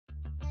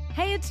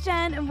Hey, it's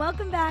Jen, and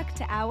welcome back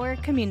to Our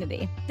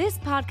Community. This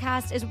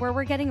podcast is where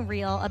we're getting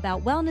real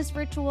about wellness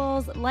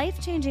rituals,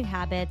 life-changing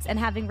habits, and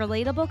having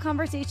relatable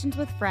conversations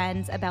with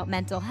friends about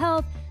mental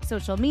health,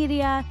 social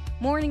media,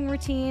 morning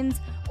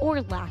routines,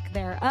 or lack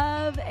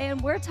thereof.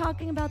 And we're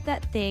talking about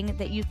that thing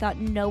that you thought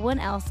no one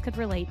else could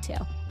relate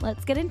to.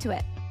 Let's get into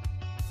it.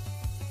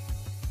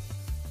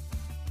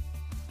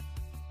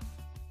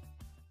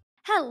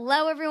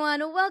 Hello, everyone.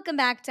 Welcome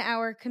back to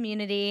Our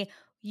Community.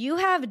 You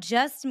have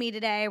just me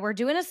today. We're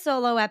doing a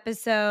solo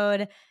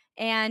episode,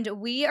 and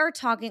we are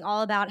talking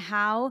all about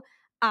how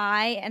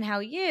I and how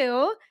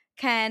you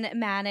can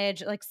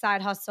manage like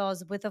side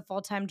hustles with a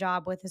full-time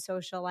job, with a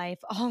social life,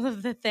 all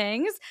of the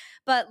things.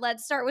 But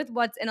let's start with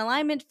what's in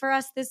alignment for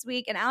us this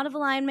week. And out of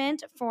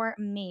alignment for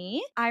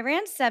me, I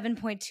ran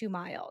 7.2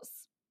 miles.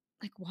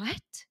 Like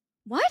what?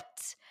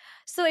 What?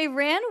 So I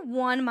ran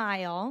 1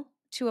 mile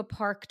to a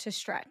park to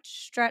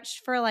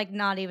stretched for like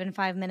not even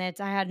 5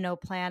 minutes. I had no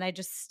plan. I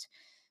just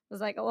was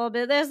like a little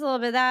bit of this, a little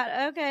bit of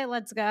that. Okay,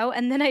 let's go.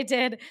 And then I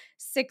did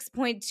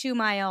 6.2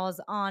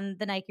 miles on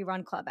the Nike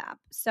Run Club app.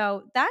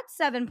 So that's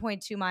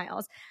 7.2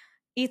 miles.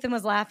 Ethan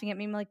was laughing at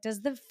me. I'm like,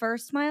 does the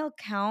first mile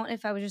count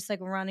if I was just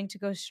like running to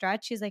go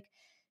stretch? He's like,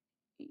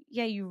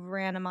 yeah, you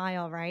ran a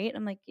mile, right?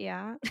 I'm like,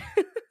 yeah.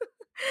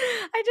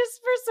 I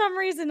just, for some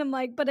reason, I'm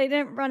like, but I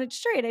didn't run it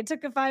straight. I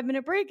took a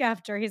 5-minute break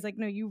after. He's like,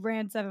 no, you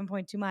ran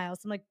 7.2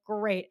 miles. I'm like,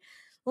 great.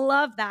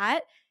 Love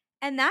that.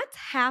 And that's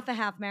half a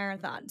half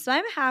marathon. So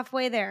I'm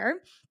halfway there.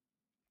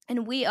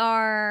 And we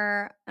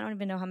are, I don't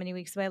even know how many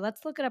weeks away.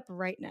 Let's look it up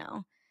right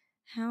now.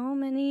 How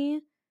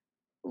many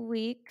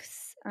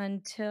weeks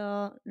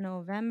until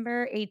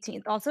November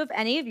 18th? Also, if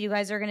any of you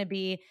guys are going to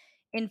be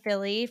in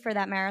Philly for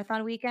that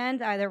marathon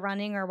weekend, either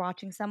running or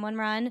watching someone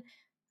run,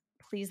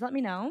 please let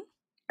me know.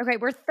 Okay,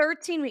 we're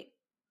 13 weeks.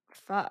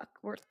 Fuck,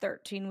 we're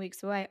 13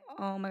 weeks away.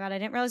 Oh my God, I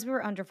didn't realize we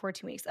were under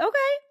 14 weeks. Okay,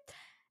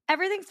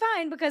 everything's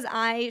fine because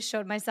I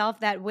showed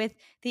myself that with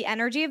the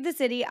energy of the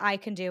city, I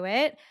can do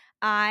it.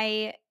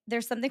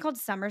 There's something called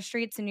Summer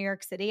Streets in New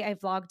York City. I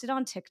vlogged it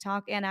on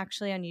TikTok and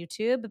actually on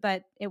YouTube,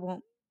 but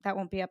that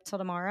won't be up till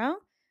tomorrow.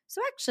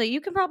 So actually, you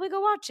can probably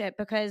go watch it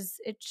because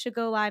it should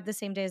go live the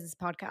same day as this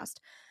podcast.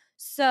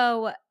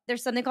 So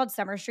there's something called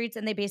Summer Streets,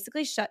 and they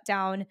basically shut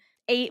down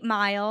 8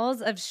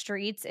 miles of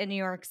streets in New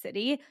York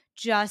City.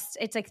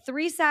 It's like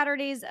 3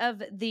 Saturdays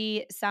of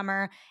the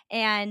summer,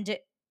 and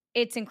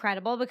it's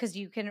incredible because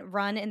you can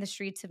run in the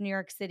streets of New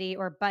York City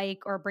or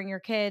bike or bring your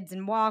kids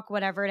and walk,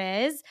 whatever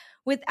it is,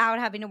 without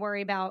having to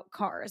worry about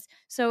cars.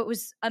 So it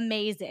was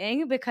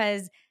amazing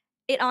because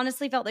it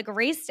honestly felt like a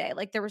race day.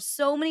 Like there were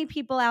so many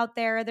people out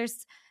there.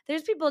 There's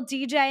people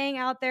DJing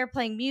out there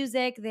playing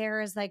music.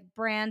 There's like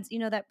brands,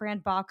 that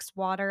brand Boxed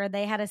Water.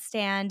 They had a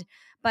stand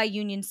by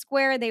Union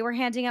Square. They were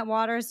handing out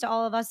waters to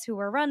all of us who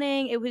were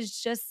running. It was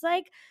just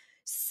like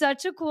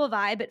such a cool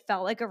vibe. It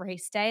felt like a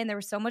race day and there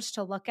was so much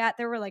to look at.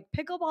 There were like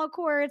pickleball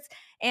courts,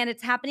 and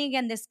it's happening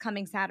again this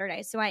coming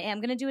Saturday. So I am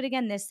going to do it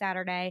again this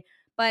Saturday.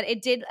 But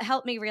it did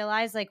help me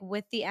realize, like,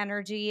 with the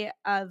energy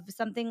of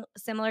something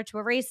similar to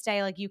a race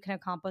day, like, you can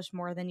accomplish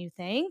more than you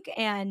think.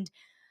 And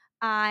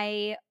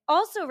I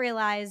also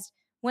realized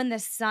when the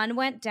sun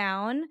went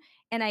down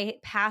and I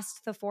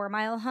passed the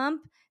 4-mile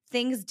hump,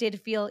 things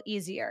did feel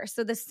easier.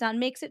 So the sun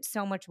makes it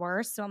so much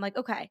worse. So I'm like,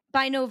 okay,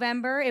 by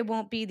November, it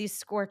won't be these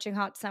scorching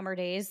hot summer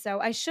days. So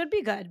I should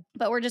be good,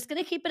 but we're just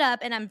going to keep it up.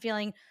 And I'm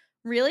feeling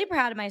really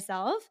proud of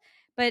myself.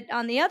 But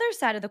on the other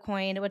side of the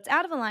coin, what's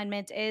out of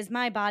alignment is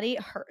my body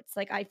hurts.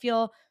 Like I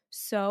feel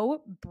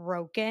so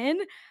broken.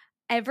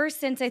 Ever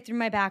since I threw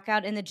my back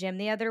out in the gym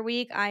the other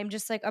week, I'm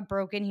just like a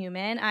broken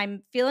human.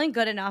 I'm feeling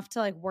good enough to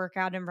like work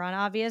out and run,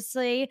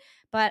 obviously,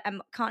 but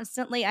I'm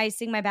constantly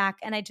icing my back.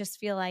 And I just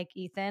feel like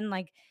Ethan.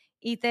 Like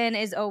Ethan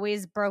is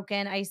always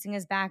broken, icing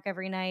his back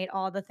every night,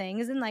 all the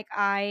things. And like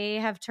I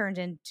have turned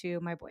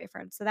into my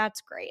boyfriend. So that's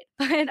great.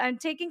 But I'm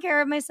taking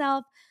care of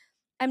myself.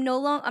 I'm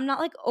not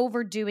like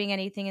overdoing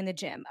anything in the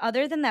gym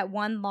other than that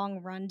one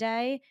long run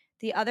day.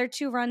 The other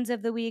 2 runs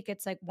of the week,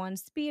 it's like 1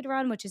 speed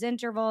run, which is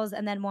intervals,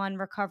 and then 1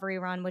 recovery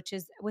run, which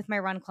is with my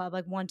run club,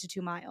 like 1 to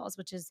 2 miles,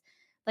 which is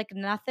like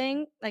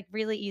nothing, like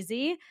really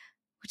easy,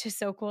 which is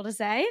so cool to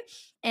say.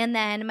 And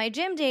then my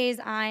gym days,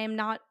 I'm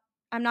not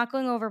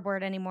going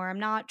overboard anymore.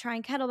 I'm not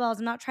trying kettlebells.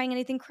 I'm not trying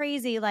anything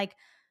crazy. Like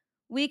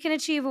we can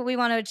achieve what we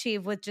want to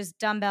achieve with just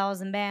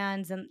dumbbells and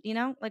bands and,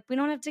 like we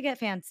don't have to get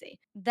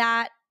fancy.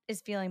 That is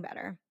feeling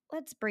better.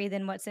 Let's breathe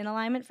in what's in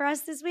alignment for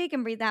us this week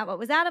and breathe out what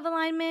was out of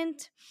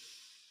alignment.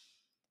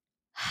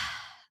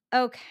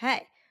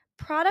 Okay.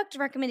 Product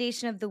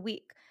recommendation of the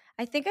week.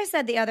 I think I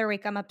said the other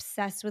week I'm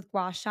obsessed with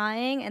gua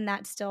shaing, and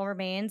that still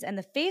remains. And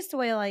the face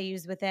oil I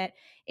use with it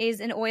is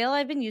an oil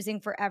I've been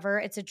using forever.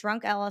 It's a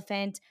Drunk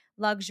Elephant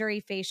luxury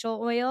facial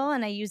oil,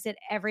 and I use it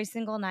every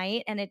single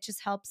night, and it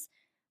just helps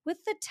with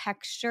the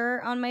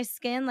texture on my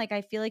skin. Like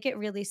I feel like it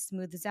really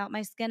smooths out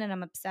my skin, and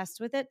I'm obsessed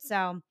with it.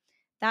 So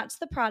that's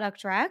the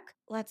product rec.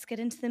 Let's get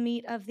into the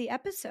meat of the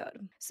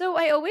episode. So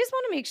I always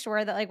want to make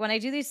sure that like when I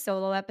do these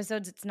solo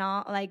episodes, it's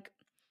not like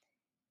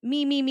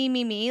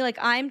me. Like,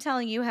 I'm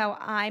telling you how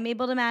I'm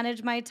able to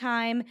manage my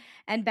time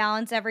and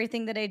balance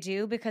everything that I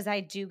do because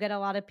I do get a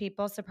lot of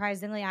people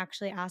surprisingly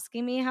actually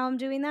asking me how I'm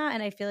doing that.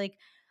 And I feel like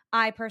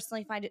I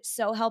personally find it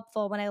so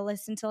helpful when I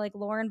listen to like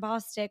Lauren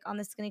Bostick on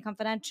the Skinny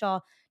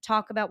Confidential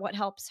talk about what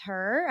helps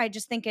her. I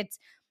just think it's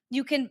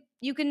you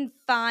can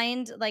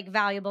find like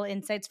valuable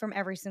insights from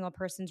every single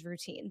person's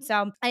routine.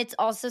 So it's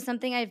also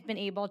something I've been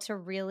able to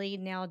really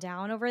nail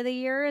down over the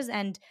years,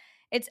 and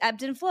it's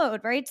ebbed and flowed,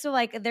 right? So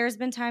like there's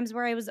been times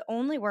where I was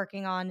only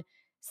working on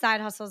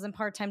side hustles and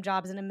part-time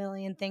jobs and a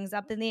million things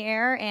up in the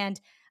air, and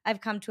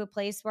I've come to a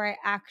place where I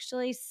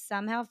actually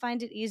somehow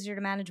find it easier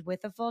to manage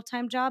with a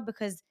full-time job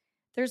because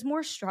there's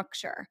more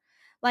structure.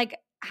 Like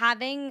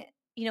having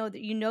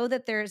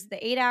that there's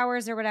the 8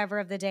 hours or whatever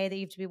of the day that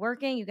you have to be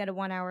working. You get a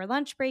 1 hour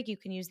lunch break. You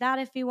can use that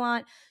if you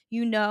want.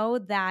 You know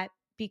that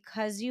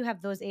because you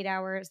have those 8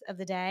 hours of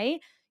the day,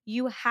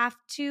 you have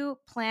to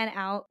plan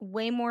out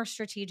way more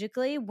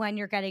strategically when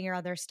you're getting your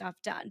other stuff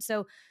done.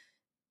 So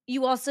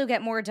you also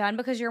get more done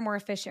because you're more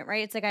efficient,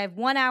 right? It's like I have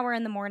 1 hour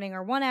in the morning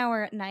or 1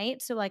 hour at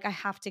night. So, like, I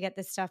have to get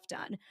this stuff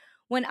done.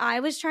 When I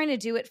was trying to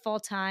do it full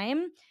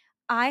time,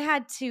 I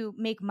had to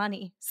make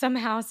money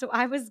somehow. So,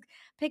 I was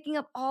picking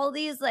up all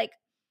these like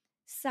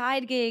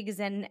side gigs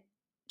and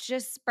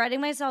just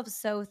spreading myself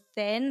so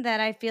thin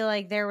that I feel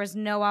like there was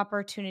no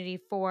opportunity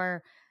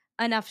for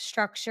enough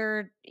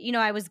structure.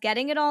 I was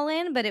getting it all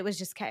in, but it was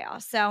just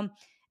chaos. So,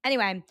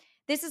 anyway,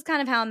 this is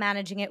kind of how I'm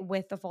managing it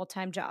with the full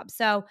time job.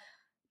 So,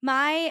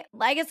 I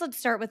guess let's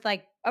start with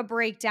like a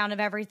breakdown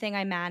of everything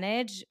I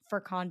manage for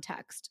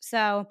context.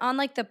 So, on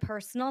like the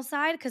personal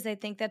side, because I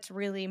think that's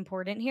really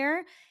important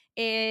here,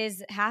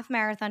 is half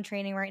marathon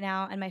training right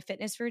now and my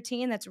fitness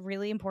routine. That's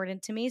really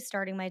important to me,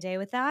 starting my day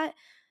with that.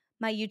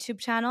 My YouTube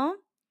channel,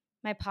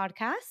 my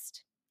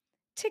podcast,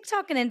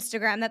 TikTok and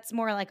Instagram. That's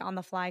more like on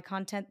the fly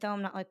content, though.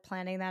 I'm not like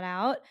planning that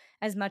out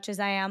as much as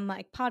I am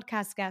like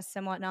podcast guests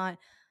and whatnot.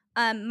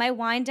 My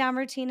wind down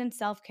routine and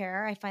self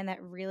care. I find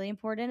that really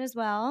important as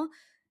well.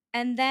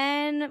 And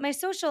then my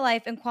social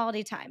life and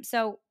quality time.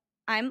 So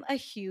I'm a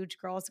huge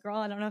girls girl.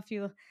 I don't know if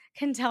you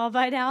can tell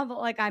by now, but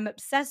like I'm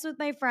obsessed with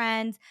my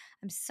friends.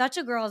 I'm such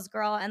a girls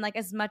girl. And like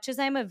as much as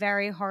I'm a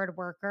very hard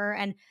worker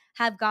and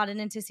have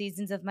gotten into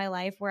seasons of my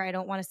life where I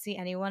don't want to see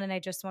anyone and I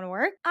just want to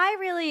work, I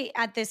really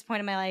at this point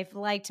in my life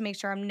like to make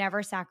sure I'm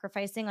never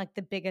sacrificing like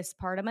the biggest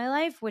part of my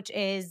life, which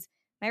is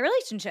my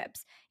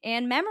relationships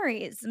and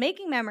memories,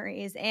 making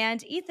memories,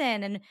 and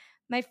Ethan and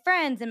my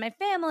friends and my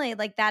family.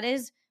 Like that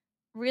is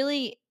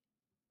really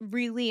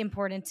really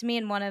important to me,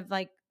 and one of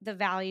like the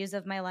values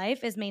of my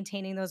life is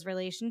maintaining those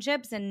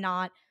relationships and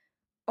not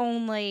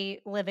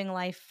only living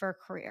life for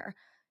career.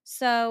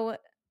 So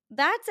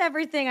that's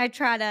everything. I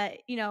try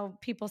to,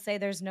 people say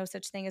there's no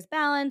such thing as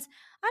balance.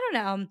 I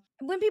don't know.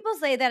 When people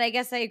say that, I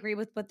guess I agree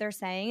with what they're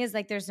saying is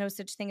like there's no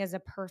such thing as a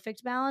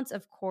perfect balance,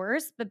 of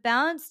course, but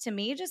balance to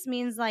me just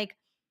means like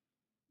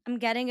I'm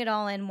getting it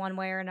all in one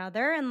way or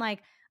another. And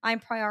like I'm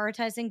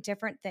prioritizing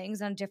different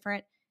things on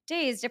different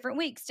days, different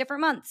weeks,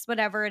 different months,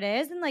 whatever it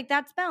is. And like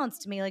that's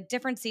balanced to me, like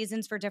different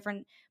seasons for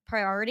different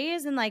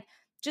priorities. And like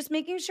just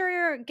making sure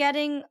you're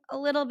getting a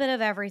little bit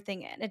of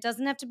everything in. It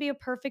doesn't have to be a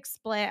perfect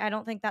split. I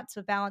don't think that's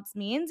what balance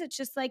means. It's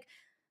just like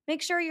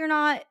make sure you're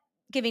not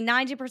giving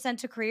 90%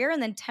 to career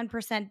and then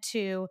 10%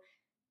 to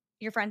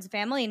your friends and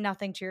family and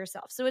nothing to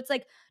yourself. So it's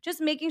like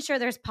just making sure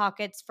there's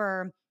pockets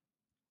for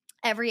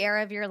every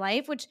area of your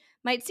life, which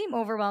might seem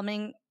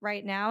overwhelming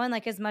right now. And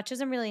like, as much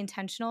as I'm really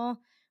intentional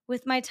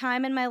with my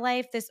time in my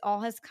life, this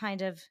all has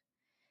kind of,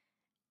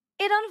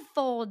 it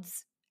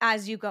unfolds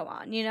as you go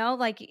on,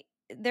 like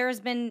there's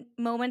been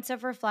moments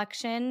of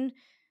reflection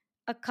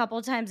a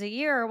couple times a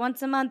year or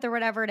once a month or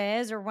whatever it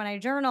is, or when I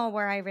journal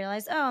where I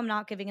realize, oh, I'm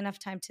not giving enough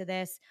time to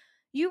this.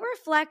 You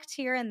reflect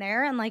here and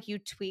there and like you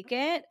tweak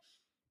it.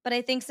 But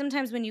I think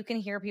sometimes when you can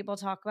hear people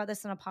talk about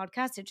this on a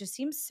podcast, it just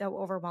seems so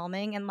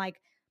overwhelming and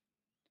like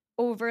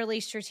overly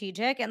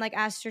strategic. And like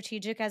as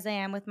strategic as I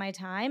am with my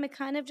time, it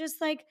kind of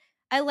just like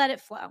I let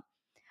it flow.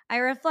 I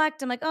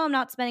reflect, I'm like, oh, I'm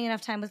not spending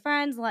enough time with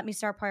friends. Let me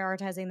start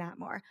prioritizing that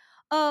more.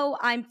 Oh,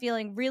 I'm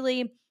feeling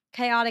really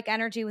chaotic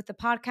energy with the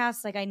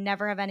podcast. Like I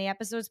never have any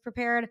episodes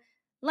prepared.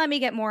 Let me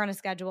get more on a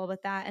schedule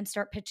with that and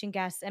start pitching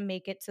guests and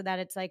make it so that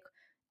it's like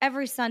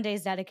every Sunday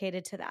is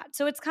dedicated to that.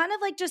 So it's kind of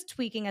like just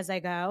tweaking as I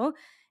go.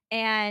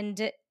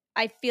 And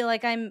I feel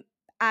like I'm,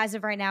 as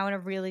of right now, in a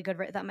really good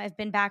rhythm. I've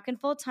been back in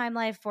full time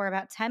life for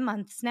about 10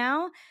 months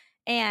now.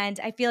 And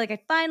I feel like I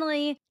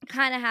finally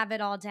kind of have it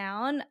all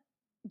down.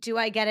 Do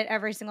I get it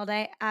every single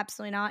day?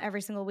 Absolutely not.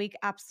 Every single week?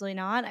 Absolutely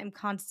not. I'm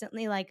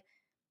constantly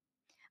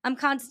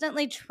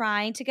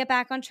trying to get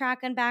back on track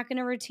and back in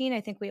a routine.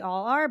 I think we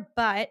all are,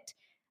 but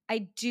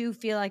I do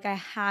feel like I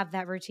have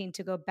that routine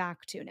to go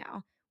back to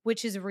now,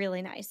 which is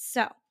really nice.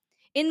 So,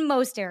 in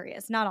most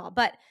areas, not all,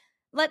 but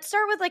let's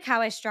start with like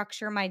how I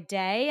structure my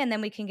day and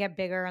then we can get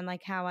bigger and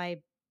like how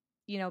I,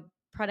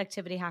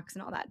 productivity hacks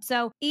and all that.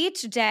 So,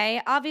 each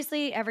day,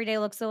 obviously every day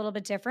looks a little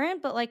bit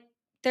different, but like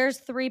there's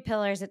three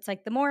pillars. It's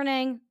like the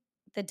morning,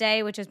 the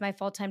day, which is my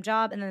full-time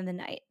job, and then the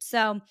night.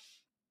 So,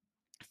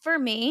 for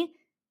me,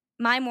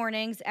 my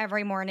mornings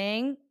every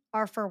morning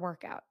are for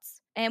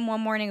workouts and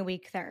one morning a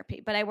week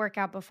therapy, but I work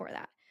out before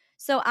that.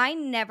 So I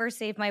never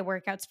save my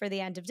workouts for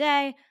the end of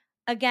day.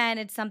 Again,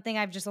 it's something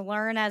I've just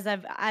learned as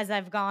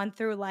I've gone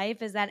through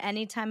life is that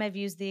anytime I've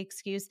used the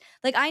excuse,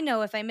 like I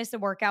know if I miss a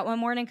workout one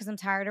morning because I'm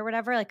tired or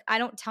whatever, like I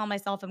don't tell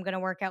myself I'm going to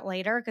work out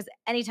later because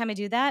anytime I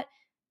do that,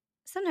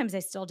 sometimes I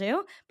still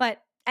do, but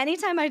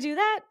anytime I do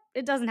that,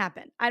 it doesn't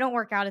happen. I don't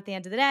work out at the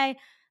end of the day.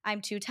 I'm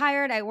too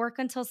tired. I work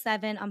until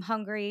 7. I'm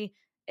hungry.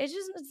 It's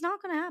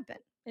not going to happen.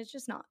 It's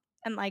just not.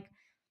 And like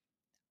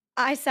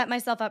I set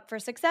myself up for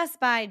success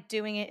by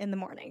doing it in the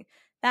morning.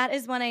 That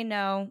is when I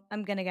know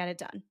I'm going to get it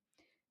done.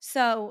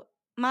 So,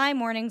 my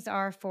mornings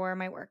are for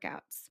my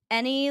workouts.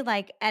 Any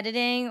like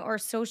editing or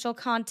social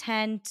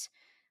content,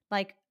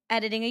 like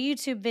editing a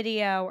YouTube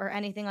video or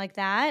anything like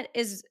that,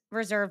 is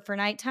reserved for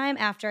nighttime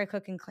after I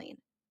cook and clean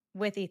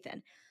with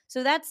Ethan.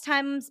 So, that's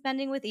time I'm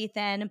spending with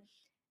Ethan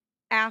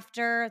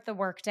after the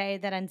workday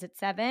that ends at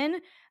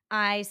 7.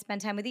 I spend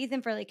time with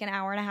Ethan for like an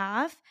hour and a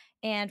half,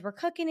 and we're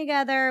cooking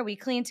together. We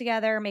clean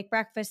together, make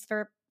breakfast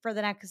for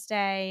the next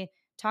day,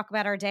 talk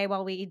about our day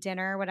while we eat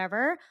dinner,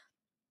 whatever.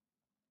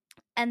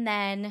 And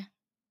then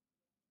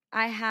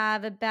I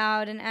have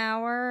about an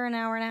hour and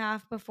a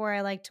half before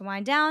I like to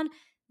wind down.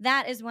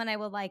 That is when I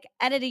will like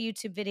edit a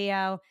YouTube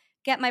video,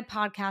 get my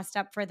podcast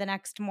up for the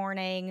next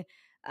morning,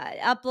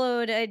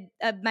 upload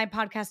my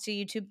podcast to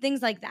YouTube,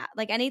 things like that.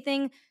 Like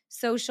anything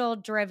social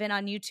driven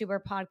on YouTube or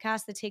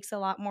podcast that takes a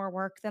lot more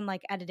work than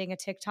like editing a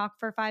TikTok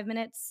for 5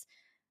 minutes.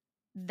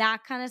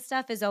 That kind of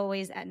stuff is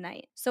always at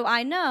night. So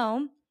I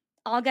know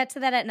I'll get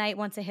to that at night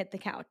once I hit the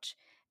couch.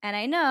 And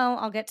I know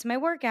I'll get to my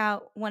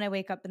workout when I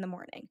wake up in the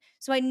morning.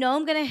 So I know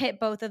I'm going to hit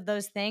both of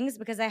those things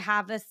because I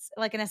have this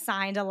like an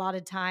assigned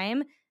allotted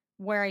time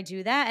where I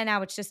do that. And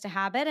now it's just a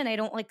habit and I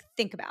don't like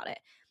think about it.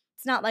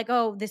 It's not like,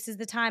 oh, this is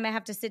the time I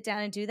have to sit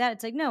down and do that.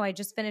 It's like, no, I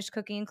just finished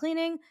cooking and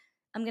cleaning.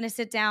 I'm going to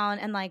sit down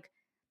and like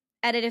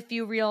edit a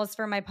few reels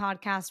for my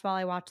podcast while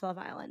I watch Love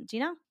Island, you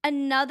know?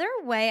 Another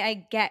way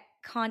I get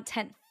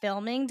content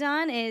filming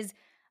done is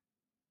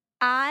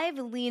I've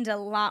leaned a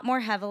lot more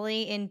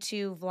heavily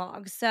into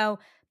vlogs. So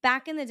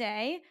back in the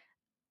day,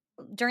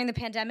 during the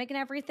pandemic and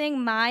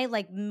everything, my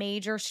like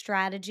major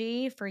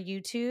strategy for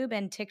YouTube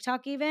and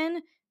TikTok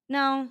even,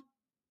 no,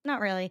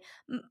 not really.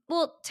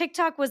 Well,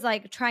 TikTok was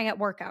like trying out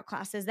workout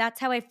classes. That's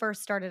how I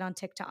first started on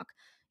TikTok.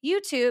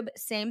 YouTube,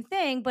 same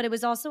thing, but it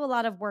was also a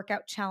lot of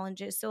workout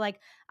challenges. So like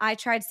I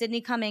tried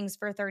Sydney Cummings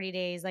for 30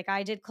 days, like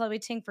I did Chloe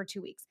Ting for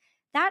 2 weeks.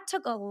 That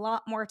took a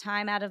lot more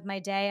time out of my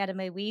day, out of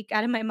my week,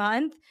 out of my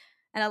month,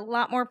 and a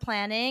lot more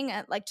planning,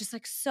 and like just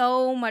like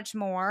so much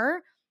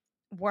more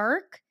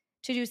work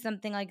to do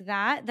something like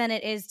that than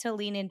it is to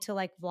lean into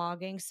like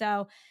vlogging.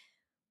 So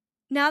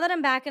now that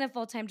I'm back in a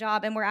full-time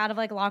job and we're out of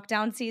like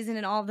lockdown season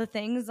and all the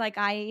things, like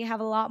I have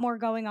a lot more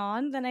going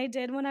on than I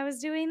did when I was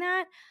doing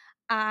that.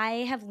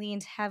 I have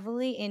leaned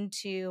heavily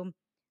into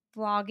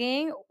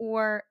vlogging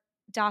or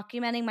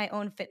documenting my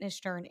own fitness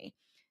journey.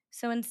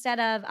 So instead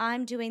of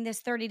I'm doing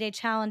this 30-day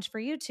challenge for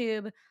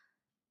YouTube,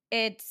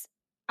 it's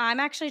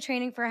I'm actually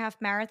training for a half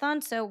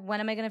marathon. So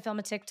when am I going to film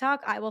a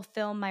TikTok? I will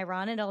film my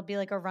run and it'll be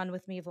like a run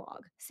with me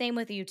vlog. Same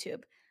with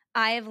YouTube.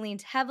 I have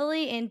leaned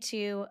heavily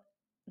into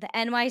the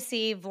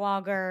NYC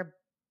vlogger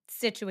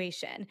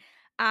situation.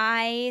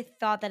 I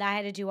thought that I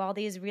had to do all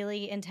these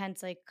really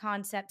intense, like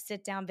concept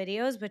sit down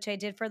videos, which I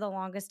did for the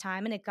longest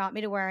time. And it got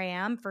me to where I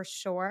am for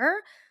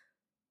sure.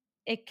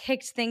 It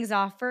kicked things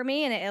off for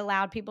me and it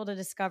allowed people to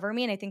discover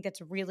me. And I think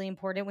that's really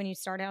important when you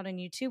start out on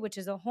YouTube, which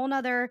is a whole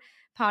nother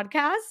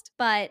podcast.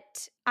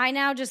 But I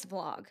now just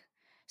vlog.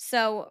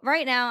 So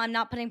right now, I'm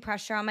not putting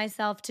pressure on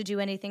myself to do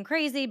anything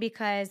crazy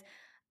because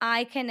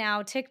I can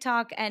now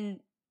TikTok and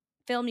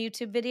film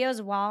YouTube videos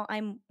while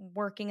I'm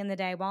working in the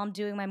day, while I'm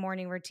doing my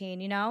morning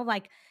routine, you know?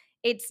 Like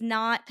it's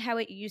not how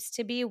it used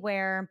to be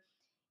where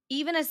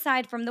even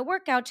aside from the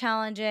workout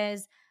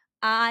challenges,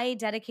 I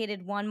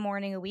dedicated one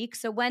morning a week.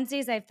 So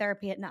Wednesdays, I have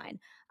therapy at 9.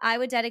 I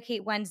would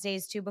dedicate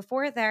Wednesdays to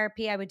before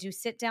therapy, I would do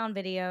sit down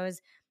videos.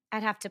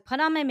 I'd have to put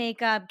on my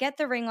makeup, get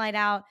the ring light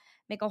out,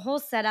 make a whole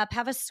setup,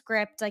 have a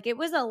script. Like it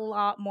was a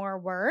lot more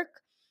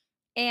work.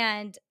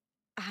 And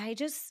I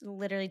just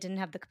literally didn't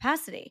have the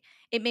capacity.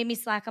 It made me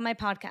slack on my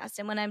podcast.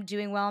 And when I'm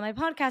doing well on my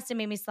podcast, it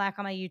made me slack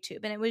on my YouTube.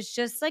 And it was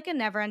just like a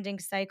never ending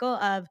cycle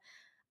of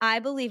I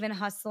believe in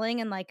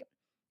hustling and like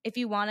if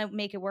you want to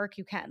make it work,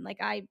 you can. Like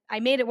I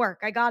made it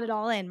work. I got it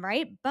all in,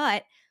 right?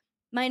 But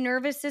my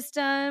nervous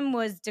system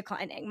was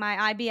declining.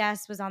 My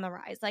IBS was on the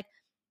rise. Like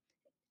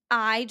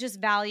I just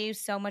value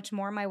so much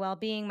more my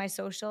well-being, my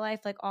social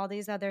life, like all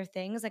these other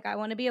things. Like I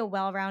want to be a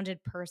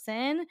well-rounded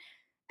person.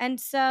 And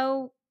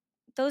so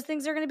those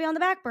things are going to be on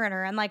the back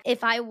burner. And like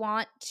if I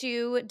want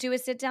to do a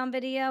sit down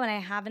video and I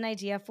have an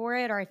idea for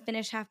it, or I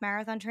finish half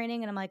marathon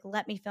training and I'm like,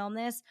 let me film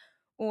this,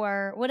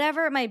 or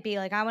whatever it might be,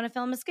 like I want to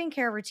film a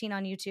skincare routine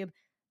on YouTube,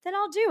 then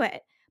I'll do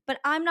it. But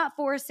I'm not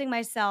forcing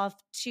myself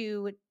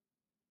to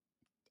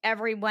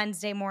every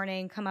Wednesday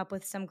morning come up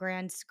with some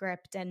grand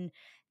script and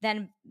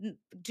then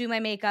do my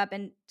makeup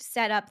and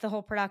set up the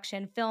whole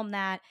production, film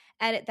that,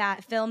 edit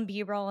that, film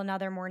B-roll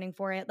another morning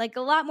for it. Like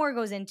a lot more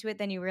goes into it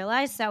than you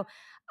realize. So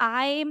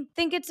I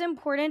think it's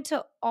important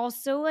to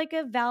also like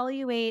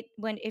evaluate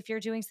when if you're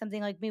doing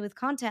something like me with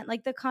content,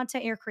 like the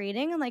content you're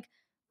creating and like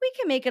we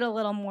can make it a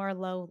little more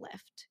low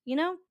lift, you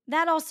know?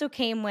 That also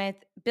came with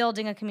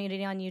building a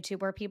community on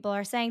YouTube where people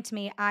are saying to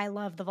me, I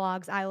love the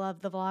vlogs, I love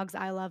the vlogs,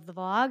 I love the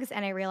vlogs.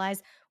 And I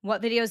realize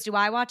what videos do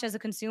I watch as a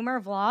consumer?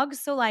 Vlogs.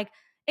 So, like,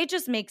 it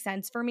just makes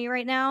sense for me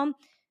right now.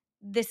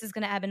 This is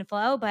going to ebb and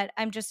flow, but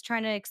I'm just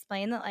trying to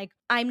explain that, like,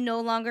 I'm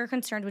no longer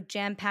concerned with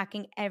jam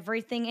packing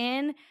everything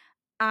in.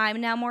 I'm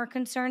now more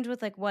concerned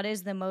with, like, what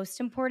is the most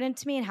important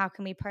to me and how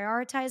can we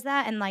prioritize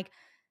that? And, like,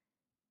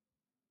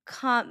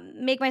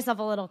 make myself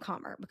a little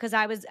calmer because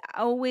I was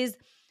always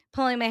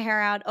pulling my hair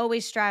out,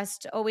 always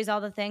stressed, always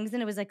all the things.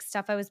 And it was like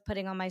stuff I was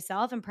putting on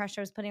myself and pressure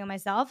I was putting on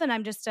myself. And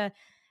I'm just a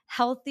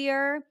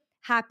healthier,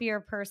 happier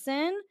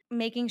person,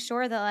 making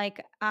sure that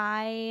like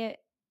I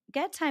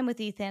get time with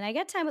Ethan, I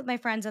get time with my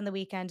friends on the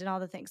weekend and all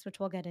the things, which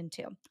we'll get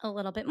into a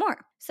little bit more.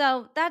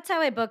 So that's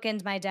how I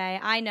bookend my day.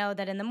 I know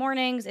that in the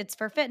mornings, it's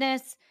for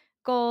fitness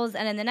goals,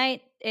 and in the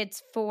night,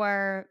 it's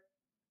for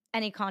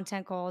any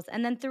content goals.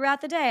 And then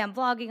throughout the day, I'm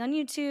vlogging on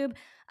YouTube.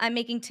 I'm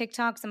making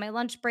TikToks on my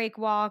lunch break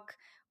walk,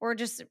 or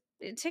just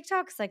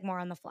TikToks like more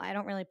on the fly. I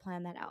don't really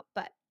plan that out.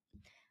 But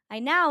I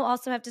now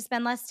also have to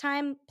spend less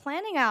time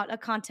planning out a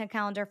content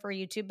calendar for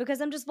YouTube because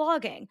I'm just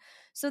vlogging.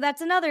 So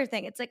that's another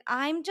thing. It's like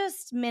I'm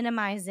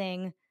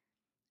minimizing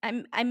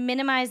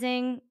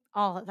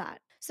all of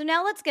that. So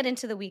now let's get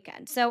into the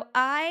weekend. So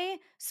I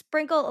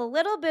sprinkle a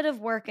little bit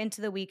of work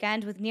into the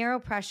weekend with zero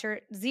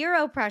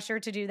pressure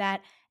to do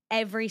that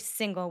every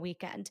single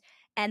weekend.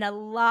 And a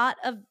lot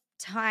of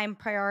time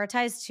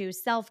prioritized to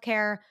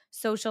self-care,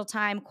 social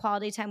time,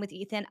 quality time with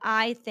Ethan.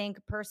 I think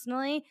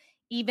personally,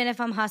 even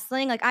if I'm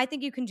hustling, like I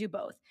think you can do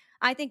both.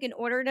 I think in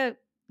order to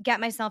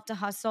get myself to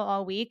hustle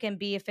all week and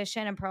be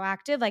efficient and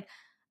proactive, like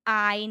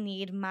I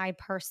need my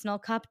personal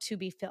cup to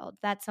be filled.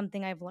 That's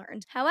something I've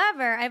learned.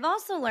 However, I've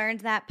also learned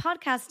that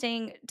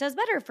podcasting does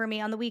better for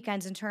me on the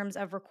weekends in terms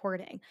of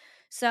recording.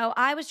 So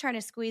I was trying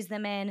to squeeze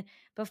them in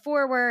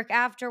before work,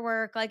 after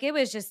work. Like it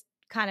was just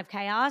kind of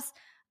chaos.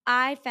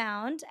 I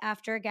found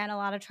after, again, a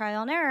lot of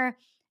trial and error,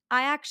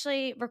 I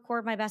actually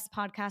record my best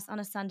podcast on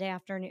a Sunday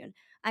afternoon.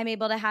 I'm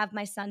able to have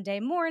my Sunday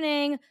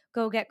morning,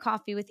 go get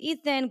coffee with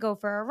Ethan, go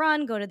for a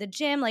run, go to the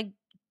gym, like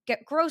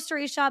get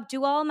grocery shop,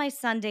 do all my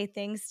Sunday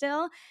things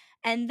still.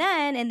 And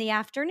then in the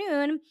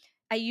afternoon,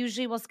 I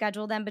usually will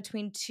schedule them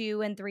between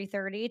 2 and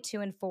 3:30,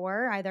 2 and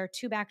 4, either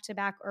two back to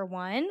back or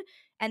one.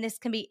 And this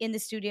can be in the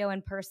studio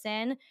in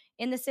person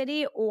in the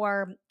city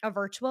or a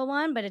virtual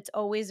one, but it's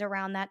always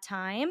around that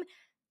time.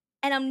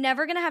 And I'm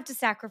never going to have to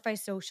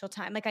sacrifice social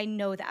time. Like I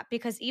know that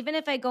because even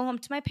if I go home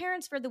to my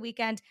parents for the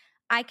weekend,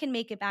 I can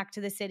make it back to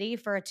the city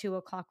for a 2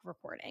 o'clock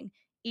recording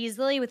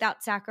easily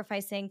without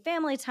sacrificing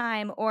family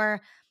time.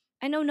 Or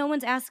I know no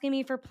one's asking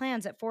me for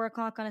plans at 4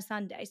 o'clock on a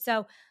Sunday.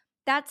 So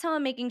that's how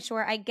I'm making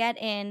sure I get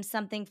in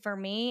something for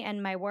me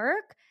and my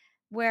work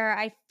where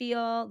I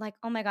feel like,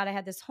 oh my God, I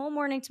had this whole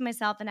morning to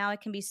myself and now I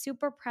can be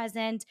super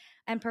present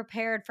and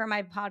prepared for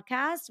my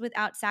podcast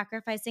without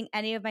sacrificing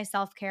any of my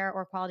self care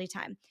or quality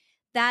time.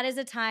 That is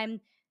a time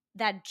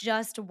that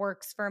just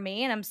works for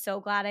me. And I'm so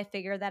glad I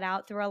figured that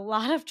out through a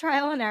lot of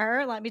trial and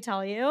error. Let me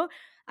tell you,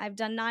 I've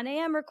done 9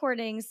 a.m.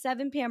 recordings,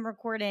 7 p.m.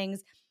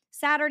 recordings,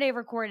 Saturday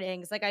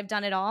recordings. Like I've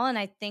done it all. And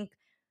I think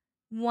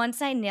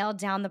once I nailed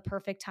down the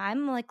perfect time,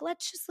 I'm like,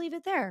 let's just leave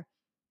it there.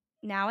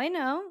 Now I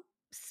know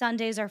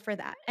Sundays are for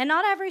that. And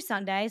not every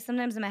Sunday.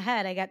 Sometimes in my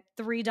head, I get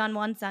 3 done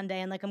one Sunday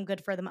and like I'm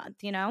good for the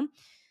month, you know?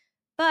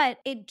 But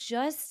it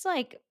just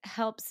like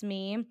helps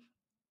me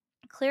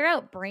clear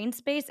out brain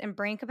space and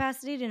brain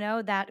capacity to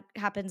know that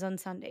happens on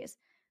Sundays.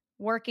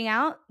 Working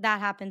out, that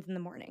happens in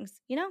the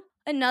mornings, you know?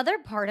 Another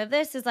part of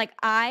this is like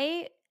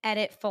I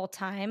edit full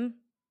time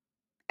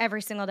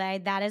every single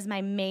day. That is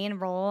my main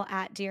role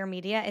at Dear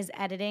Media is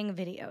editing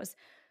videos.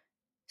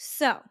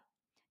 So,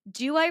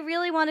 do I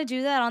really want to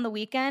do that on the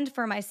weekend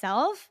for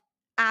myself?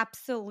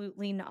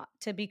 Absolutely not.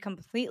 To be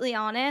completely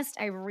honest,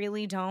 I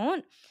really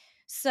don't.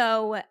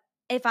 So,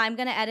 if I'm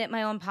going to edit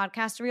my own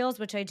podcast reels,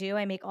 which I do,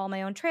 I make all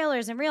my own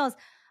trailers and reels,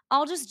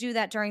 I'll just do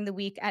that during the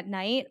week at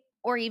night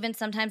or even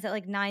sometimes at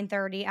like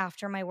 9:30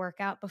 after my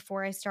workout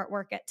before I start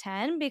work at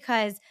 10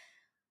 because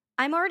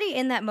I'm already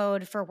in that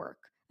mode for work.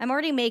 I'm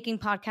already making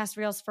podcast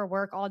reels for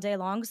work all day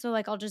long. So,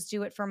 like, I'll just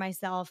do it for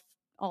myself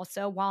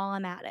also while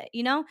I'm at it,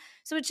 you know?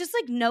 So, it's just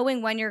like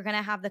knowing when you're going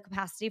to have the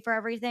capacity for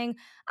everything.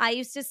 I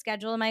used to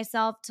schedule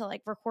myself to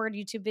like record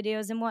YouTube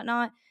videos and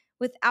whatnot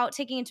without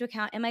taking into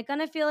account, am I going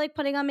to feel like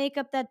putting on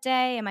makeup that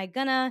day?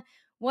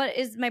 What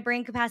is my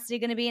brain capacity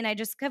going to be? And I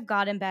just have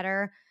gotten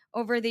better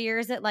over the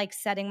years at like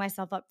setting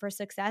myself up for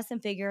success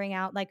and figuring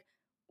out like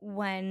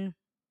when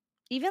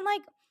even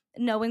like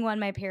knowing when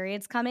my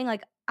period's coming,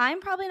 like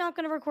I'm probably not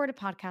going to record a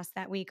podcast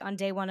that week on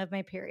day 1 of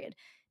my period.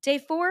 Day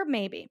 4,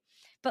 maybe.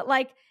 But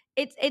like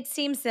it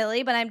seems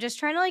silly, but I'm just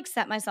trying to like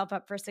set myself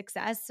up for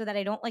success so that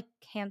I don't like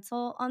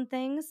cancel on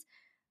things,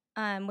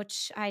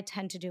 which I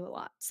tend to do a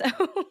lot. So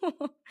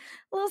a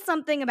little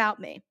something about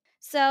me.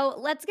 So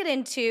let's get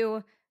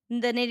into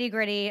the nitty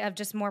gritty of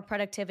just more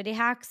productivity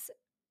hacks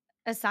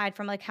aside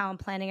from like how I'm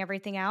planning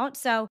everything out.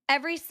 So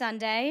every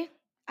Sunday,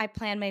 I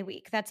plan my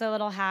week. That's a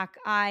little hack.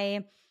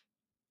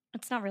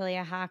 It's not really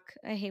a hack.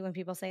 I hate when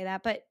people say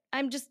that, but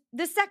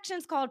this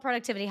section's called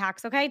productivity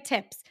hacks. Okay.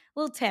 Tips,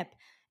 little tip.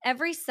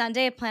 Every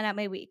Sunday, I plan out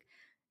my week.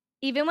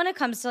 Even when it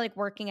comes to like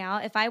working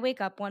out, if I wake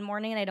up one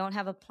morning and I don't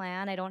have a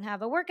plan, I don't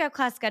have a workout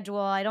class I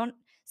don't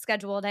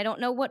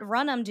know what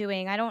run I'm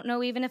doing. I don't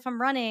know even if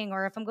I'm running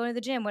or if I'm going to the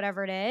gym,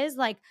 whatever it is.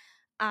 Like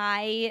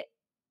I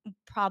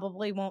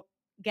probably won't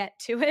get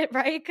to it,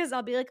 right? Because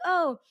I'll be like,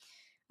 oh,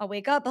 I'll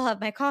wake up, I'll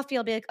have my coffee,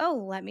 I'll be like,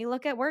 oh, let me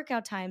look at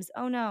workout times.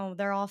 Oh no,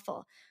 they're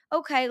awful.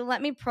 Okay,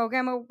 let me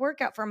program a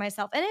workout for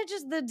myself. And it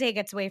just, the day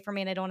gets away from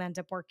me and I don't end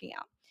up working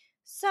out.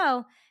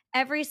 So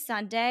every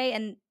Sunday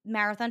and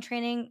marathon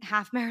training,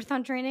 half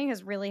marathon training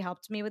has really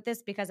helped me with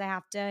this because I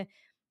have to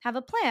have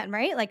a plan,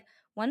 right? Like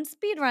one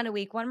speed run a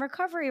week, one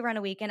recovery run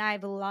a week. And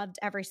I've loved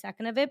every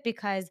second of it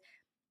because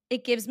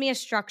it gives me a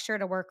structure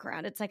to work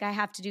around. It's like I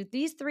have to do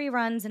these 3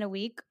 runs in a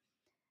week.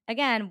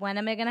 Again, when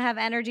am I going to have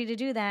energy to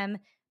do them?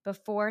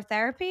 Before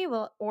therapy?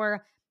 Well,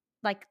 or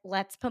like,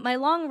 let's put my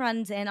long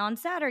runs in on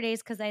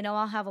Saturdays because I know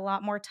I'll have a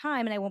lot more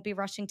time and I won't be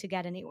rushing to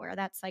get anywhere.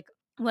 That's like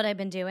what I've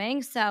been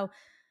doing. So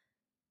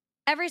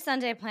every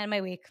Sunday, I plan my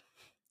week.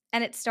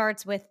 And it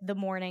starts with the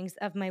mornings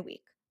of my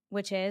week,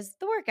 which is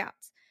the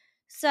workouts.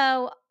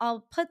 So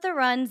I'll put the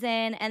runs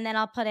in and then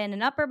I'll put in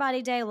an upper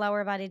body day,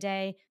 lower body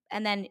day,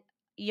 and then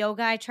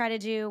yoga I try to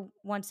do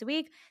once a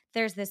week.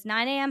 There's this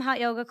 9 a.m. hot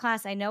yoga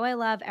class I know I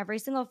love every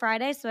single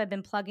Friday. So I've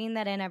been plugging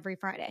that in every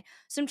Friday.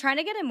 So I'm trying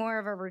to get in more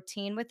of a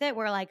routine with it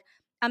where like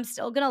I'm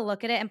still going to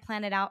look at it and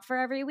plan it out for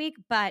every week.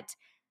 But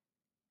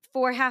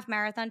for half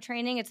marathon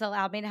training, it's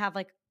allowed me to have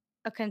like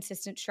a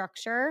consistent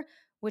structure,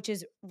 which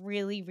is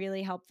really,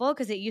 really helpful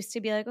because it used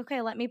to be like,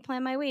 okay, let me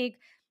plan my week,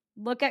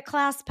 look at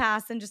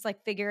ClassPass and just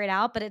like figure it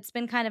out. But it's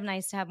been kind of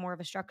nice to have more of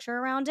a structure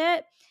around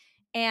it.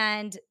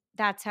 And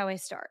that's how I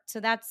start.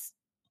 So that's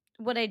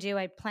what I do.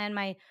 I plan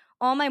my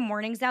all my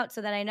mornings out so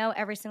that I know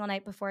every single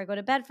night before I go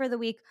to bed for the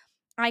week,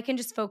 I can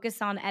just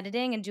focus on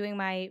editing and doing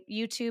my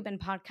YouTube and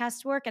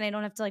podcast work and I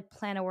don't have to like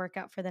plan a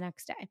workout for the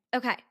next day.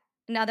 Okay.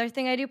 Another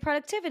thing I do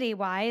productivity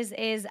wise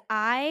is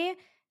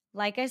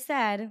like I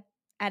said,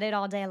 edit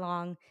all day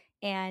long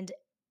and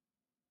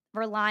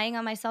relying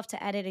on myself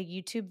to edit a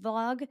YouTube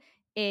vlog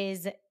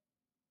is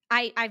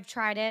I've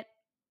tried it.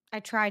 I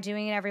try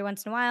doing it every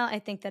once in a while. I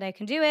think that I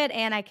can do it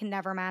and I can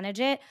never manage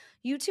it.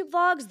 YouTube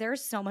vlogs,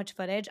 there's so much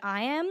footage.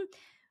 I am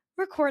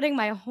recording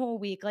my whole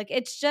week. Like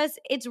it's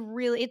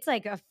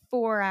like a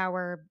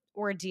 4-hour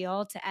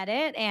ordeal to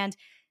edit and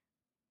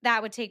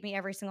that would take me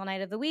every single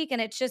night of the week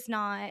and it's just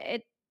not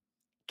it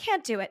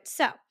can't do it.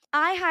 So,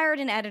 I hired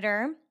an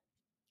editor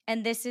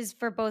and this is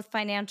for both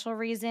financial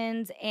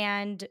reasons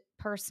and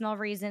personal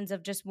reasons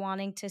of just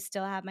wanting to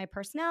still have my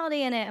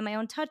personality in it and my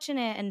own touch in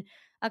it and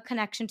a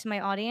connection to my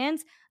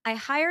audience. I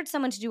hired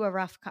someone to do a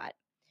rough cut.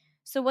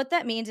 So, what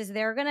that means is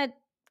they're going to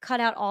cut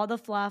out all the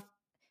fluff,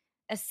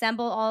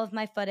 assemble all of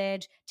my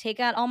footage, take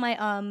out all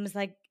my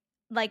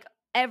like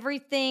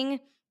everything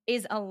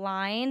is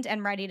aligned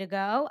and ready to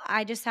go.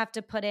 I just have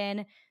to put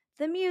in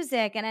the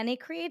music and any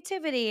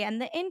creativity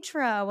and the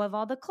intro of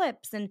all the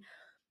clips and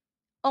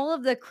all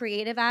of the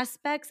creative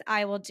aspects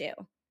I will do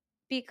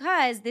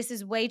because this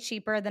is way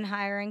cheaper than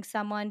hiring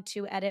someone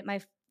to edit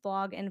my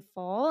vlog in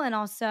full and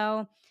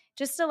also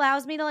just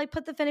allows me to like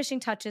put the finishing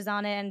touches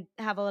on it and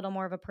have a little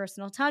more of a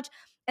personal touch.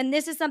 And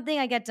this is something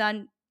I get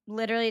done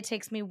literally it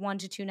takes me 1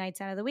 to 2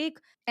 nights out of the week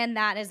and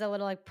that is a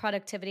little like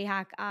productivity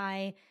hack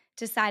I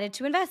decided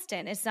to invest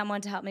in is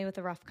someone to help me with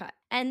the rough cut.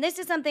 And this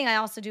is something I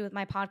also do with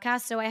my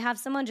podcast. So I have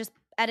someone just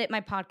edit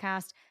my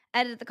podcast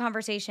edit the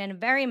conversation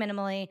very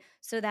minimally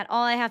so that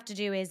all I have to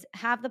do is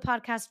have the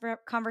podcast for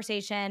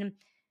conversation.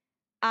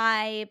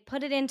 I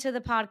put it into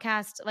the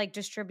podcast like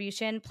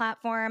distribution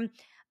platform.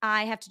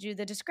 I have to do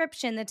the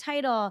description, the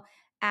title,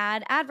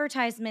 add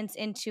advertisements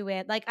into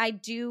it. Like I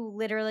do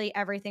literally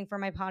everything for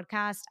my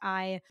podcast.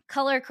 I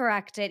color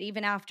correct it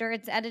even after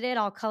it's edited.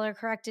 I'll color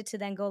correct it to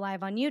then go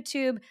live on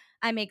YouTube.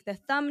 I make the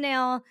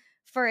thumbnail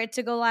for it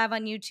to go live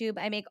on YouTube.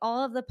 I make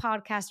all of the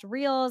podcast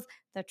reels,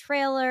 the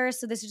trailer.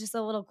 So this is just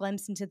a little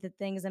glimpse into the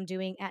things I'm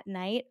doing at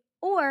night.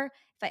 Or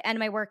if I end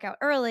my workout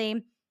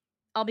early,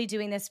 I'll be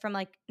doing this from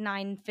like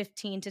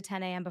 9:15 to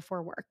 10 a.m.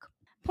 before work.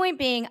 Point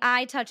being,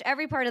 I touch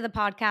every part of the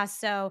podcast.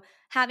 So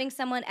having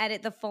someone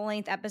edit the full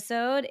length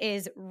episode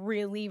is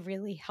really,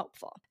 really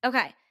helpful.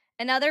 Okay.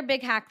 Another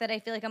big hack that I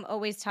feel like I'm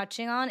always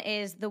touching on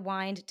is the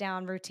wind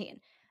down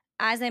routine.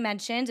 As I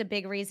mentioned, a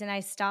big reason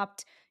I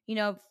stopped,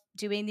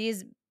 doing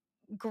these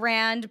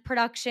grand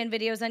production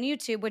videos on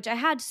YouTube, which I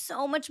had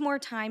so much more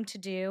time to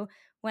do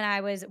when I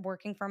was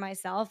working for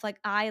myself. Like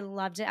I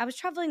loved it. I was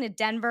traveling to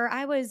Denver.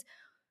 I was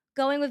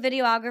going with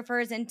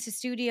videographers into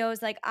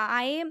studios. Like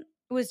I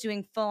was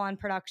doing full on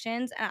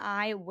productions. And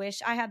I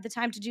wish I had the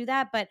time to do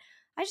that, but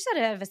I just had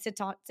to have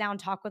a down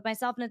talk with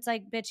myself. And it's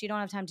like, bitch, you don't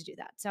have time to do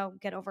that. So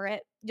get over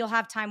it. You'll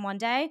have time one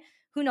day.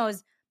 Who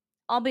knows?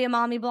 I'll be a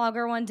mommy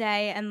blogger one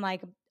day and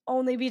like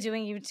only be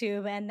doing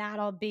YouTube, and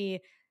that'll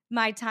be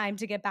my time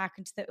to get back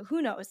into the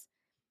who knows.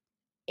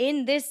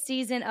 In this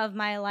season of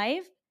my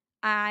life,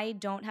 I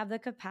don't have the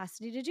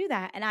capacity to do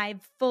that. And I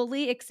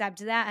fully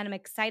accept that and I'm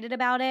excited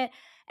about it.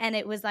 And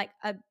it was like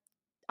a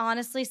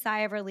honestly sigh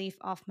of relief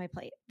off my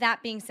plate.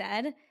 That being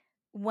said,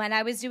 when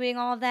I was doing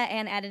all of that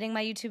and editing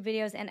my YouTube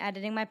videos and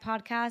editing my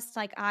podcast,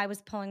 like I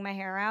was pulling my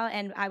hair out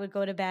and I would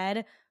go to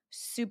bed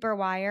super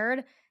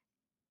wired.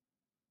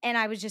 And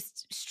I was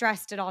just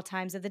stressed at all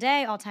times of the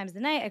day, all times of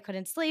the night. I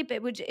couldn't sleep.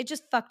 It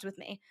just fucked with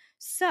me.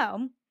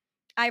 So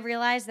I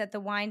realized that the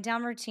wind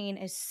down routine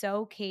is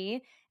so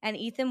key. And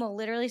Ethan will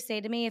literally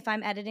say to me, if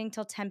I'm editing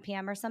till 10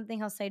 p.m. or something,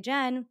 he'll say,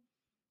 Jen,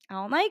 I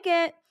don't like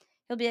it.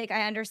 He'll be like,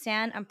 I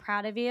understand. I'm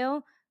proud of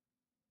you.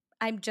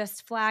 I'm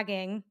just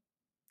flagging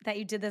that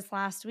you did this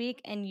last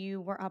week and you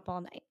were up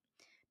all night.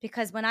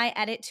 Because when I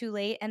edit too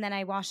late and then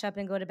I wash up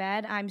and go to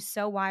bed, I'm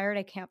so wired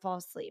I can't fall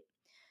asleep.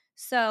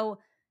 So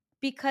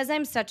because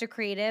I'm such a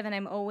creative and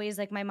I'm always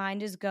like my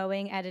mind is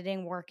going,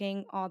 editing,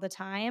 working all the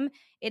time,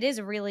 it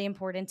is really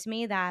important to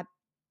me that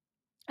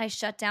I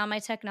shut down my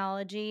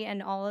technology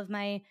and all of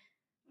my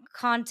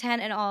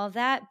content and all of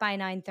that by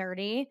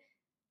 9:30.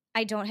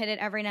 I don't hit it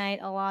every night.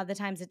 A lot of the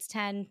times it's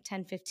 10,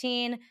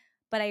 10:15,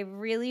 but I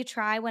really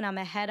try when I'm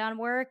ahead on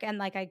work and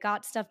like I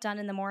got stuff done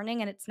in the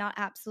morning and it's not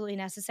absolutely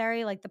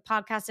necessary. Like the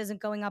podcast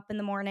isn't going up in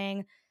the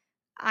morning.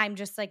 I'm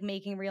just like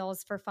making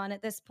reels for fun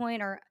at this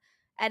point or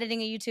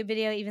editing a YouTube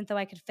video, even though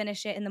I could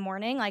finish it in the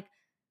morning. Like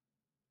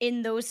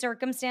in those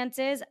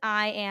circumstances,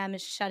 I am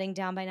shutting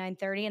down by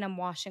 9:30 and I'm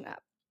washing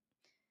up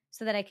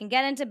so that I can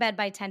get into bed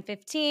by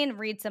 10:15,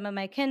 read some of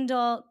my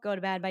Kindle, go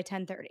to bed by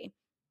 10:30.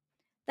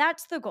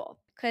 That's the goal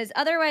because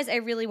otherwise I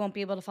really won't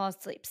be able to fall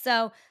asleep.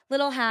 So,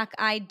 little hack,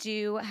 I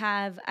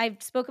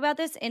spoke about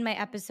this in my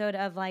episode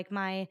of like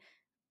my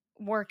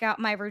workout,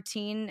 my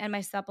routine and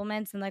my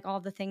supplements and like all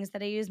the things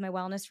that I use, my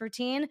wellness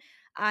routine.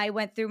 I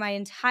went through my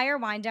entire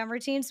wind down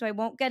routine, so I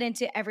won't get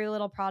into every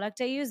little product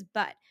I use,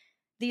 but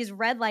these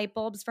red light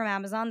bulbs from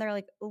Amazon, they're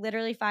like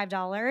literally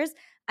 $5.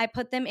 I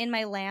put them in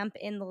my lamp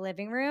in the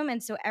living room.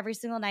 And so every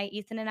single night,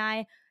 Ethan and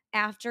I,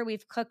 after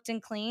we've cooked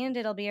and cleaned,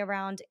 it'll be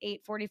around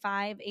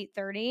 8:45,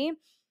 8:30.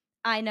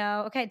 I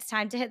know, okay, it's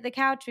time to hit the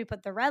couch. We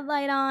put the red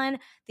light on.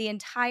 The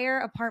entire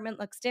apartment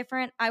looks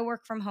different. I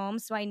work from home,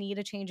 so I need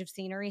a change of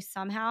scenery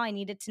somehow. I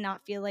need it to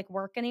not feel like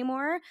work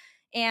anymore.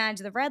 And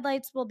the red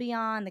lights will be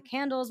on, the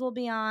candles will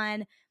be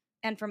on.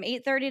 And from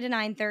 8:30 to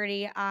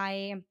 9:30,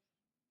 I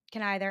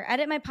can either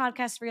edit my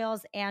podcast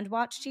reels and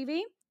watch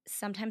TV.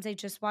 Sometimes I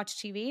just watch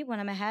TV when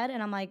I'm ahead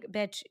and I'm like,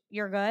 bitch,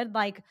 you're good.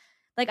 Like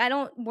I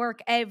don't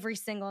work every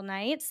single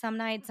night. Some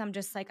nights I'm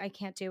just like, I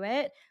can't do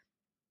it.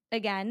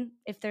 Again,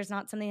 if there's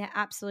not something that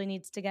absolutely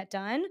needs to get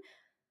done.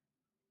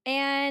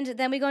 And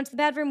then we go into the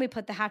bedroom, we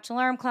put the Hatch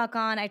alarm clock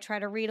on. I try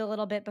to read a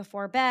little bit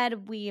before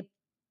bed. We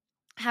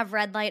have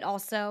red light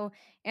also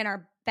in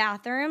our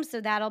bathroom. So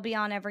that'll be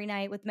on every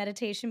night with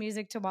meditation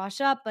music to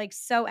wash up, like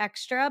so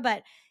extra.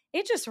 But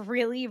it just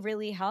really,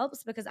 really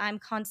helps because I'm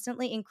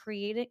constantly in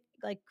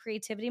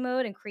creativity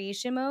mode and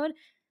creation mode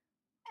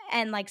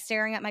and like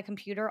staring at my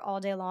computer all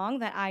day long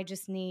that I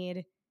just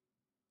need,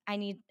 I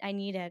need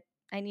it.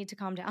 I need to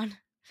calm down.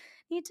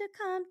 Need to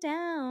calm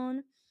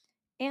down.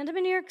 And I'm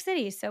in New York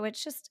City, so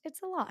it's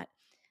a lot.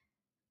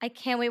 I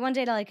can't wait one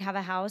day to like have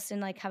a house and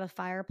like have a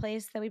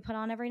fireplace that we put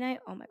on every night.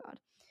 Oh my God.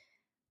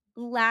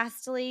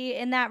 Lastly,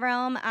 in that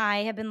realm, I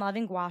have been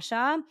loving gua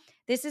sha.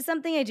 This is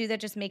something I do that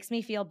just makes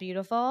me feel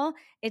beautiful.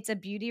 It's a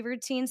beauty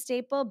routine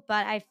staple,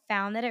 but I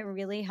found that it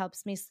really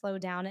helps me slow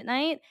down at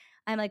night.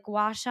 I'm like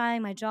gua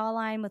shaing my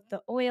jawline with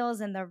the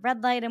oils and the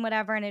red light and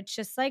whatever. And it's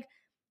just like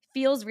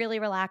feels really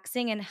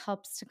relaxing and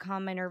helps to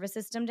calm my nervous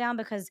system down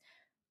because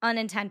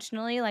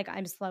unintentionally, like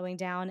I'm slowing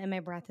down and my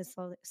breath is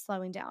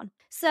slowing down.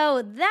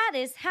 So that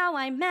is how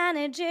I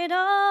manage it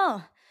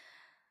all.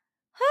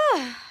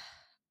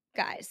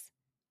 Guys,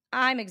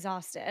 I'm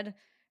exhausted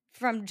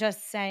from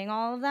just saying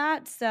all of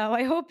that. So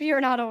I hope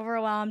you're not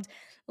overwhelmed.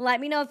 Let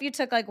me know if you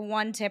took like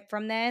one tip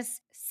from this.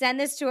 Send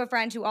this to a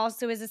friend who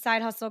also is a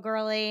side hustle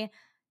girly.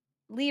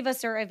 Leave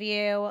us a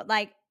review.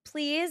 Like,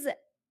 please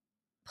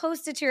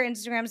post it to your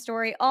Instagram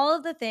story. All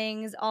of the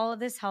things, all of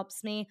this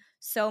helps me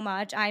so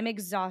much. I'm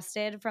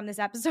exhausted from this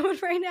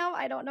episode right now.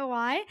 I don't know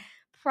why.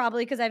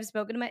 Probably because I've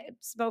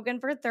spoken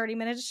for 30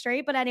 minutes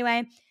straight. But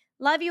anyway,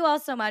 love you all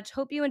so much.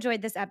 Hope you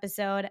enjoyed this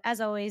episode.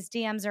 As always,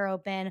 DMs are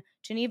open,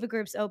 Geneva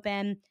group's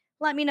open.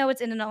 Let me know what's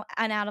in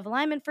and out of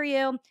alignment for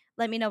you.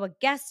 Let me know what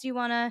guests you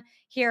want to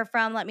hear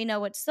from. Let me know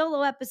what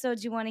solo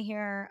episodes you want to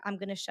hear. I'm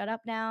going to shut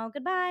up now.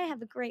 Goodbye.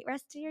 Have a great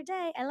rest of your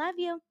day. I love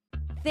you.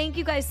 Thank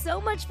you guys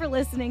so much for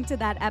listening to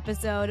that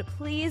episode.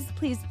 Please,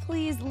 please,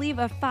 please leave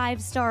a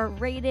 5-star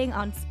rating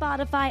on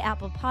Spotify,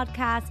 Apple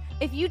Podcasts.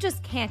 If you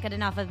just can't get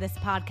enough of this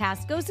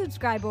podcast, go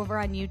subscribe over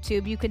on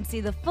YouTube. You can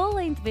see the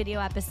full-length video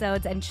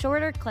episodes and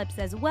shorter clips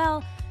as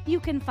well. You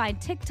can find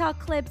TikTok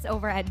clips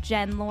over at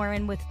Jen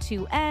Lauren with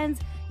 2 N's.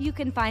 You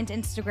can find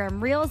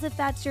Instagram Reels if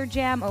that's your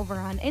jam over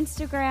on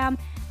Instagram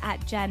at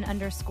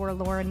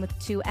Jen_Lauren with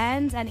 2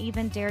 N's, and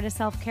even Dare to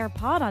Self Care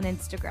Pod on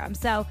Instagram.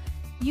 So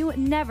you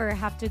never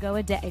have to go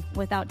a day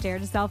without Dare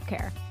to Self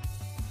Care.